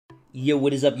Yo,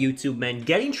 what is up, YouTube, man?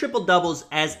 Getting triple doubles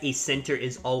as a center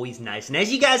is always nice. And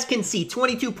as you guys can see,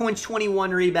 22 points,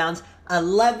 21 rebounds,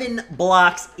 11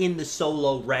 blocks in the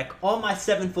solo rec on my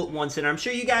 7'1" center. I'm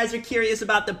sure you guys are curious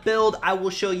about the build. I will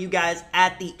show you guys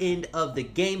at the end of the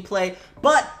gameplay.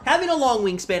 But having a long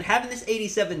wingspan, having this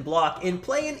 87 block, and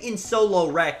playing in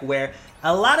solo rec where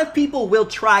a lot of people will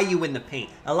try you in the paint.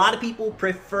 A lot of people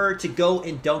prefer to go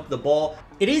and dunk the ball.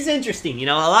 It is interesting, you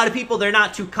know, a lot of people, they're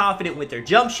not too confident with their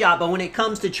jump shot, but when it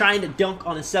comes to trying to dunk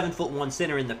on a 7'1"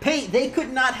 center in the paint, they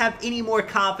could not have any more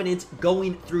confidence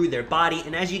going through their body.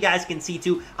 And as you guys can see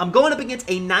too, I'm going up against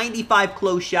a 95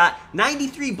 close shot,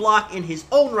 93 block in his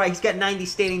own right. He's got 90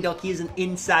 standing dunk. He is an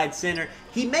inside center.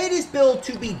 He made his build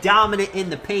to be dominant in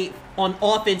the paint on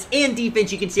offense and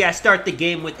defense. You can see I start the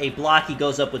game with a block. He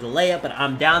goes up with a layup, but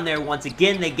I'm down there once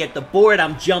again. They get the board.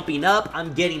 I'm jumping up.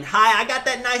 I'm getting high. I got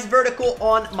that nice vertical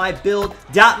on my build.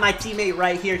 Dot my teammate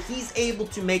right here. He's able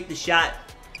to make the shot.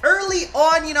 Early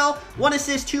on, you know, 1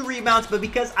 assist, 2 rebounds, but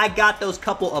because I got those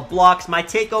couple of blocks, my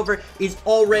takeover is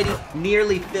already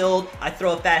nearly filled. I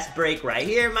throw a fast break right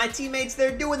here. My teammates,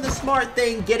 they're doing the smart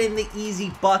thing, getting the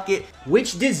easy bucket,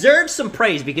 which deserves some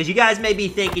praise because you guys may be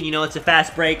thinking, you know, it's a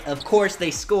fast break. Of course,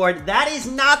 they scored. That is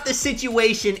not the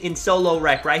situation in solo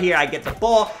rec. Right here, I get the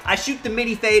ball. I shoot the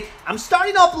mini fade. I'm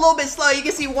starting off a little bit slow. You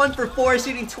can see 1 for 4,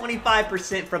 shooting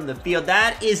 25% from the field.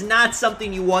 That is not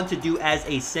something you want to do as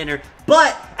a center.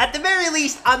 But at the very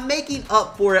least, I'm making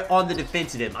up for it on the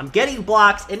defensive end. I'm getting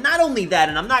blocks, and not only that,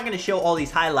 and I'm not going to show all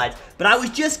these highlights, but I was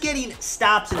just getting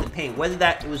stops in the paint, whether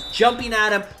that was jumping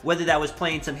at him, whether that was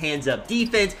playing some hands-up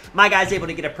defense. My guy's able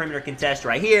to get a perimeter contest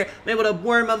right here. I'm able to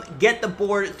worm him, get the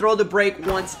board, throw the break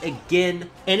once again,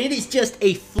 and it is just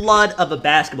a flood of a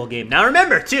basketball game. Now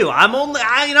remember, too,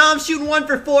 I'm shooting 1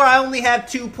 for 4. I only have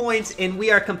 2 points, and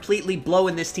we are completely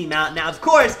blowing this team out. Now, of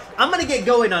course, I'm going to get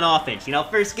going on offense. You know,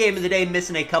 first game of the day,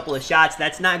 missing a couple of shots.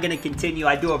 That's not going to continue.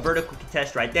 I do a vertical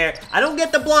contest right there. I don't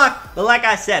get the block, but like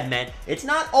I said, man, it's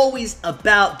not always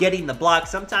about getting the block.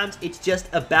 Sometimes it's just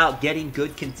about getting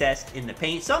good contests in the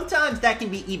paint. Sometimes that can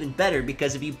be even better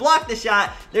because if you block the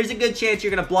shot, there's a good chance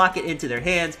you're going to block it into their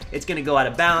hands. It's going to go out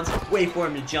of bounds. Wait for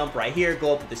him to jump right here,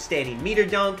 go up with the standing meter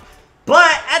dunk.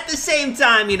 But at the same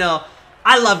time, you know,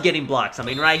 I love getting blocks. I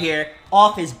mean, right here,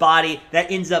 off his body,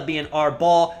 that ends up being our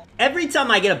ball. Every time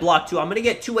I get a block, too, I'm going to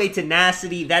get two-way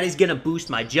tenacity. That is going to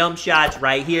boost my jump shots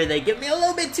right here. They give me a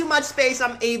little bit too much space.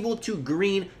 I'm able to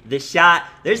green the shot.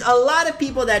 There's a lot of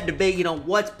people that debate, you know,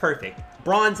 what's perfect.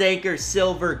 Bronze anchor,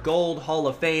 silver, gold, Hall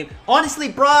of Fame. Honestly,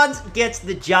 bronze gets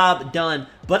the job done.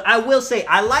 But I will say,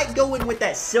 I like going with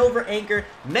that silver anchor,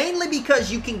 mainly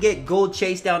because you can get gold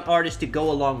chase down artists to go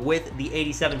along with the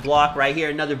 87 block right here.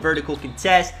 Another vertical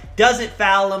contest. Doesn't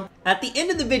foul him. At the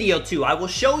end of the video, too, I will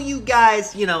show you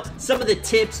guys, you know, some of the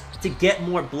tips to get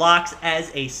more blocks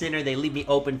as a center. They leave me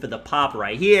open for the pop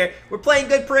right here. We're playing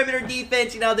good perimeter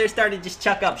defense. You know, they're starting to just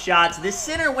chuck up shots. This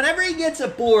center, whenever he gets a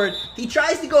board, he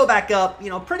tries to go back up, you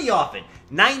know, pretty often.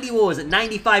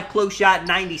 95 close shot,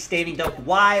 90 standing dunk.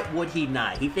 Why would he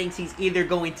not? He thinks he's either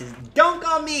going to dunk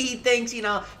on me. He thinks, you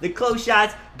know, the close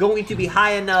shot's going to be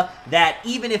high enough that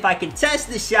even if I contest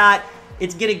the shot,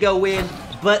 it's going to go in.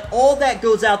 But all that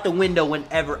goes out the window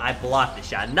whenever I block the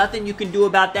shot. Nothing you can do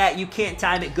about that. You can't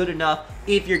time it good enough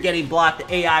if you're getting blocked.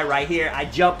 The AI right here, I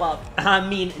jump up. I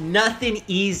mean, nothing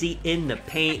easy in the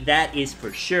paint. That is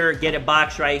for sure. Get a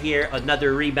box right here.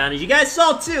 Another rebound. As you guys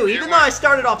saw too, even though I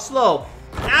started off slow,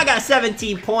 now I got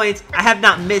 17 points. I have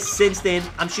not missed since then.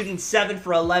 I'm shooting 7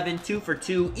 for 11, 2 for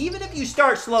 2. Even if you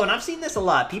start slow, and I've seen this a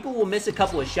lot, people will miss a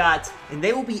couple of shots, and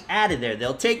they will be out of there.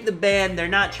 They'll take the ban. They're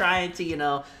not trying to, you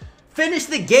know, finish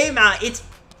the game out. It's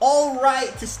all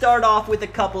right to start off with a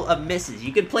couple of misses.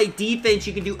 You can play defense.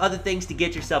 You can do other things to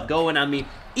get yourself going. I mean,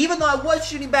 even though I was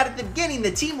shooting bad at the beginning, the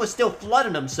team was still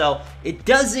flooding them, so it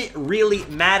doesn't really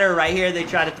matter. Right here, they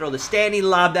try to throw the standing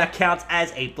lob. That counts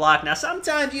as a block. Now,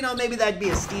 sometimes, you know, maybe that'd be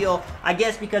a steal. I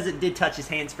guess because it did touch his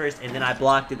hands first, and then I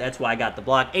blocked it. That's why I got the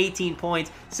block. 18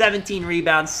 points, 17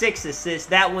 rebounds, 6 assists.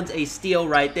 That one's a steal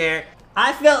right there.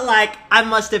 I felt like I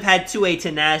must have had two-way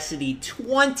tenacity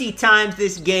 20 times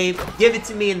this game. Give it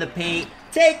to me in the paint.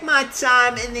 Take my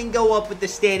time and then go up with the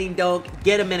standing dunk.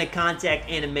 Get him in a contact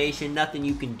animation. Nothing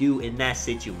you can do in that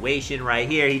situation right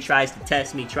here. He tries to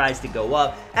test me, tries to go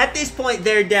up. At this point,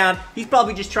 they're down. He's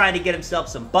probably just trying to get himself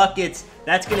some buckets.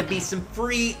 That's going to be some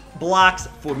free blocks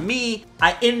for me.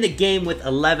 I end the game with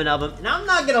 11 of them. And I'm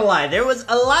not going to lie. There was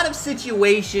a lot of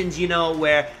situations, you know,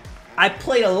 where I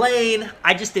played a lane.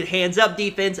 I just did hands-up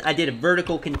defense. I did a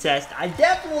vertical contest. I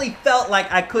definitely felt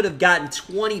like I could have gotten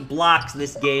 20 blocks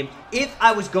this game if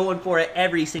I was going for it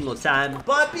every single time.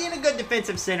 But being a good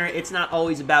defensive center, it's not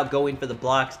always about going for the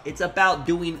blocks. It's about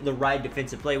doing the right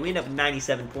defensive play. We end up with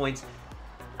 97 points.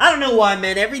 I don't know why,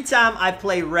 man. Every time I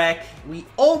play rec, we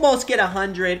almost get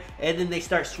 100, and then they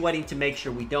start sweating to make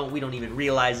sure we don't. We don't even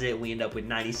realize it. We end up with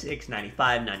 96,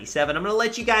 95, 97. I'm going to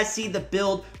let you guys see the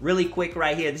build really quick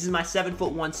right here. This is my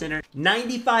 7'1" center.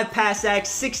 95 pass axe,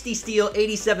 60 steal,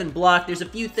 87 block. There's a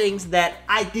few things that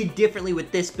I did differently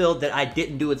with this build that I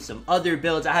didn't do with some other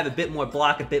builds. I have a bit more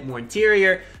block, a bit more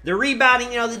interior. The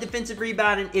rebounding, you know, the defensive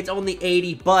rebounding, it's only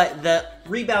 80, but the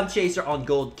rebound chaser on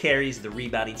gold carries the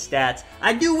rebounding stats.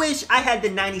 I do wish I had the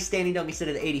 90 standing dunk instead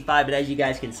of the 85, but as you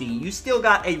guys can see, you still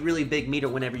got a really big meter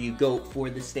whenever you go for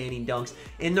the standing dunks.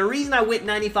 And the reason I went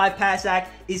 95 pass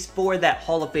act is for that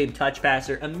Hall of Fame touch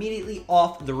passer. Immediately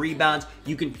off the rebounds,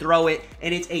 you can throw it,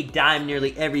 and it's a dime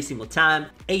nearly every single time.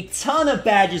 A ton of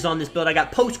badges on this build. I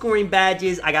got post scoring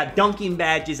badges, I got dunking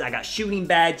badges, I got shooting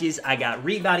badges, I got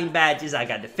rebounding badges, I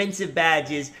got defensive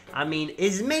badges. I mean,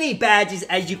 as many badges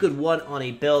as you could want on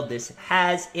a build this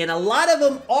has, and a lot of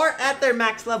them are at their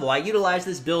max level. I utilize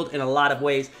this build in a lot of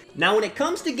ways. Now, when it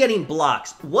comes to getting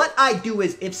blocks, what I do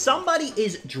is if somebody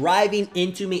is driving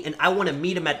into me and I want to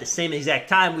meet them at the same exact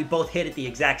time, we both hit at the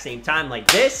exact same time like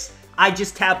this, I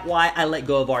just tap Y, I let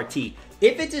go of RT.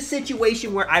 If it's a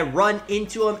situation where I run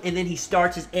into him and then he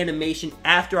starts his animation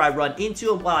after I run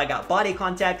into him while I got body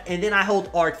contact, and then I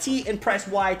hold RT and press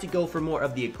Y to go for more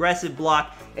of the aggressive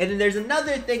block. And then there's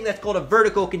another thing that's called a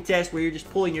vertical contest where you're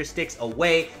just pulling your sticks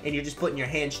away and you're just putting your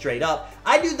hands straight up.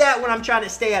 I do that when I'm trying to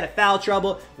stay out of foul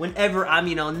trouble, whenever I'm,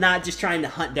 you know, not just trying to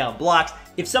hunt down blocks.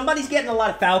 If somebody's getting a lot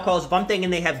of foul calls, if I'm thinking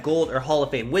they have gold or Hall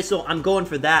of Fame whistle, I'm going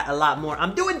for that a lot more.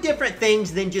 I'm doing different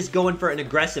things than just going for an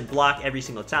aggressive block every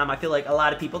single time. I feel like a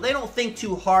lot of people, they don't think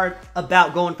too hard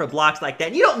about going for blocks like that.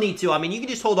 And you don't need to. I mean, you can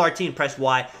just hold RT and press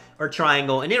Y or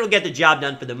triangle, and it'll get the job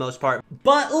done for the most part.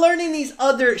 But learning these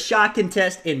other shot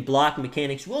contest and block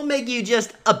mechanics will make you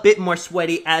just a bit more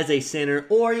sweaty as a center,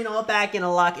 or, you know, a back in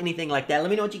a lock, anything like that. Let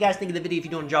me know what you guys think of the video. If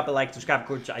you don't, drop a like, subscribe, of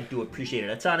course, I do appreciate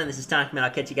it a ton. And this is Tank, man. I'll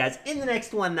catch you guys in the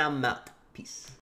next one. Now I'm out. Peace.